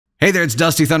Hey there, it's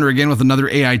Dusty Thunder again with another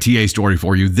AITA story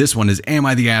for you. This one is, am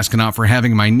I the astronaut for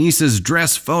having my niece's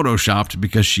dress photoshopped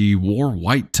because she wore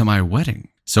white to my wedding?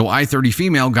 So I-30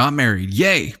 female got married.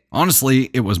 Yay!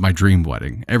 Honestly, it was my dream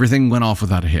wedding. Everything went off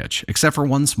without a hitch, except for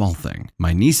one small thing.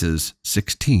 My niece's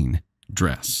 16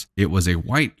 dress. It was a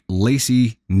white,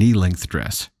 lacy, knee-length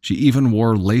dress. She even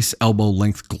wore lace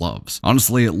elbow-length gloves.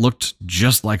 Honestly, it looked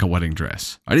just like a wedding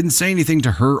dress. I didn't say anything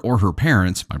to her or her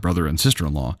parents, my brother and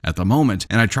sister-in-law, at the moment,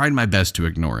 and I tried my best to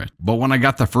ignore it. But when I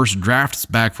got the first drafts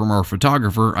back from our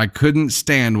photographer, I couldn't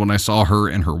stand when I saw her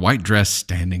in her white dress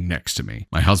standing next to me.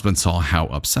 My husband saw how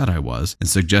upset I was and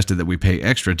suggested that we pay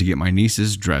extra to get my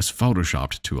niece's dress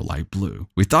photoshopped to a light blue.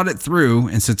 We thought it through,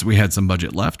 and since we had some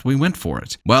budget left, we went for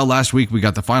it. Well, last week we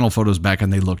got the final photos back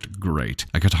and they looked great.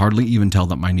 I could hardly even tell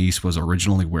that my niece was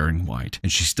originally wearing white,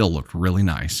 and she still looked really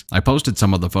nice. I posted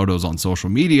some of the photos on social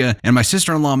media, and my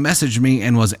sister-in-law messaged me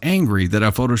and was angry that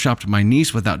I photoshopped my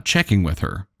niece without checking with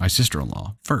her, my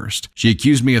sister-in-law, first. She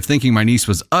accused me of thinking my niece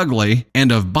was ugly and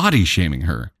of body shaming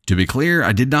her. To be clear,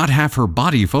 I did not have her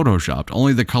body photoshopped,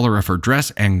 only the color of her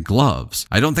dress and gloves.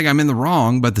 I don't think I'm in the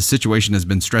wrong, but the situation has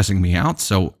been stressing me out,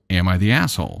 so am I the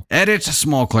asshole? Edit,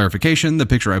 small clarification, the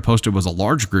picture I posted was a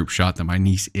large group shot that my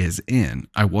niece is in.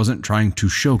 I wasn't trying to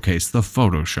showcase the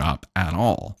Photoshop at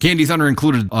all. Candy Thunder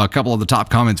included a couple of the top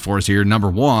comments for us here. Number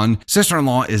 1,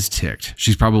 sister-in-law is ticked.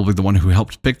 She's probably the one who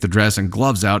helped pick the dress and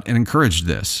gloves out and encouraged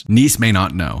this. Niece may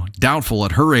not know. Doubtful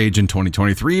at her age in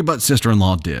 2023, but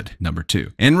sister-in-law did. Number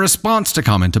 2, in response to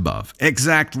comment above,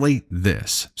 exactly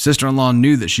this. Sister-in-law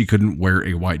knew that she couldn't wear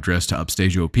a white dress to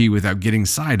upstage OP without getting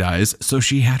side eyes, so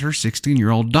she had her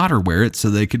 16-year-old daughter wear it so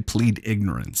they could plead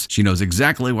ignorance. She knows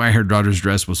exactly why her daughter's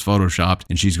dress was photoshopped,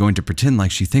 and she's going to pretend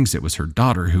like she thinks it was her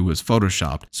daughter who was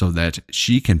photoshopped so that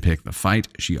she can pick the fight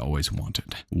she always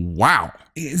wanted. Wow.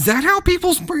 Is that how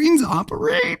people's brains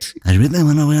operate? I really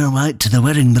want to wear white to the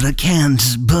wedding, but I can't.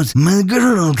 But my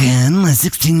girl can, my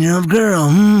 16-year-old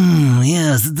girl.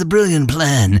 Yes, it's a brilliant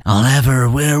plan. I'll have her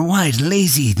wear white,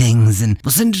 lacy things, and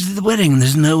we'll send her to the wedding.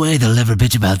 There's no way they'll ever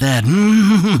bitch about that.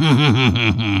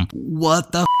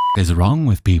 What the is wrong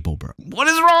with people, bro? What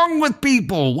is wrong with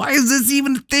people? Why is this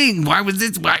even a thing? Why was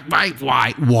this?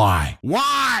 Why?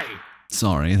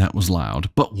 Sorry, that was loud,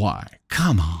 but why?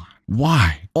 Come on.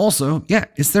 Why? Also, yeah,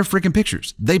 it's their freaking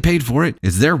pictures. They paid for it.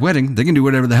 It's their wedding. They can do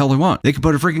whatever the hell they want. They can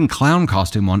put a freaking clown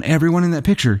costume on everyone in that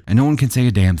picture and no one can say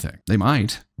a damn thing. They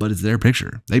might, but it's their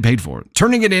picture. They paid for it.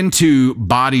 Turning it into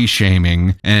body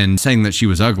shaming and saying that she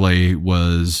was ugly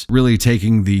was really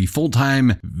taking the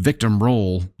full-time victim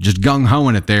role, just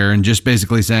gung-hoing it there and just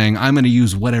basically saying, I'm going to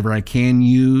use whatever I can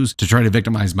use to try to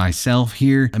victimize myself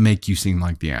here and make you seem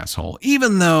like the asshole.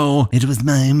 Even though it was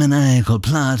my maniacal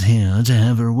plot here to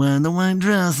have her wear the white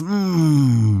dress.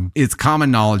 It's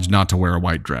common knowledge not to wear a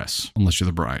white dress unless you're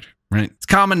the bride. Right? It's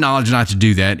common knowledge not to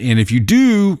do that, and if you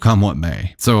do, come what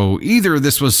may. So either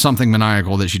this was something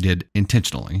maniacal that she did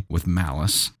intentionally with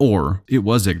malice, or it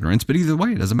was ignorance, but either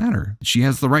way, it doesn't matter. She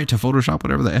has the right to Photoshop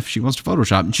whatever the F she wants to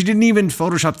Photoshop, and she didn't even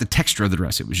Photoshop the texture of the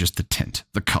dress. It was just the tint,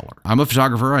 the color. I'm a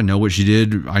photographer. I know what she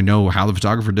did. I know how the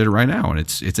photographer did it right now, and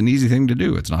it's an easy thing to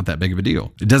do. It's not that big of a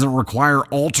deal. It doesn't require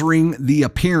altering the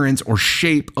appearance or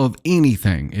shape of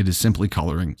anything. It is simply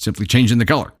coloring, simply changing the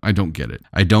color. I don't get it.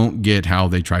 I don't get how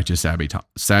they try to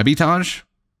sabotage?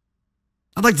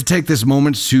 I'd like to take this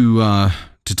moment to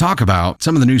talk about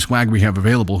some of the new swag we have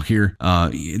available here.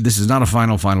 This is not a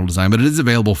final design, but it is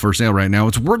available for sale right now.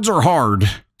 It's Words Are Hard.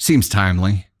 Seems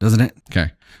timely, doesn't it?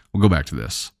 Okay, we'll go back to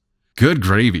this. Good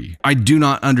gravy. I do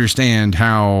not understand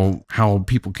how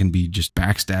people can be just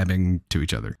backstabbing to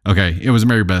each other. Okay, it was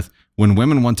Mary Beth. When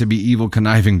women want to be evil,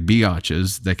 conniving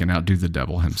biatches, they can outdo the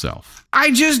devil himself.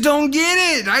 I just don't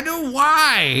get it. I don't.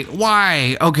 Why?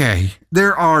 Why? Okay.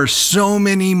 There are so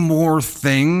many more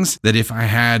things that if I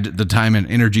had the time and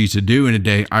energy to do in a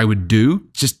day, I would do.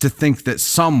 Just to think that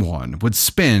someone would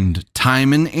spend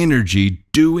time and energy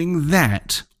doing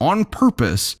that on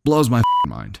purpose blows my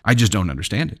mind. I just don't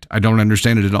understand it. I don't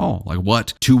understand it at all. Like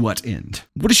what? To what end?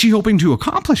 What is she hoping to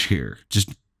accomplish here? Just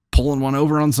pulling one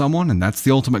over on someone, and that's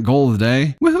the ultimate goal of the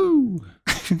day. Woohoo!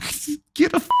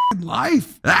 Get a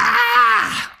life.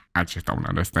 I just don't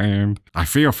understand. I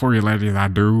feel for you, ladies. I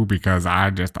do, because I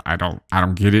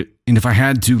don't get it. And if I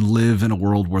had to live in a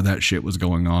world where that shit was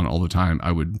going on all the time,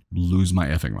 I would lose my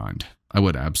effing mind. I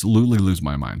would absolutely lose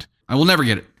my mind. I will never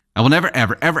get it. I will never,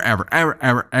 ever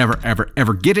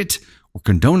get it or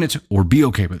condone it or be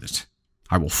okay with it.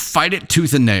 I will fight it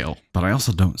tooth and nail, but I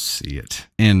also don't see it.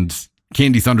 And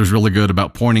Candy Thunder's really good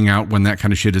about pointing out when that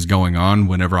kind of shit is going on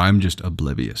whenever I'm just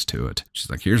oblivious to it. She's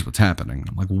like, here's what's happening.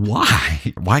 I'm like,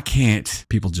 why? Why can't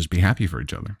people just be happy for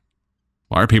each other?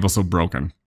 Why are people so broken?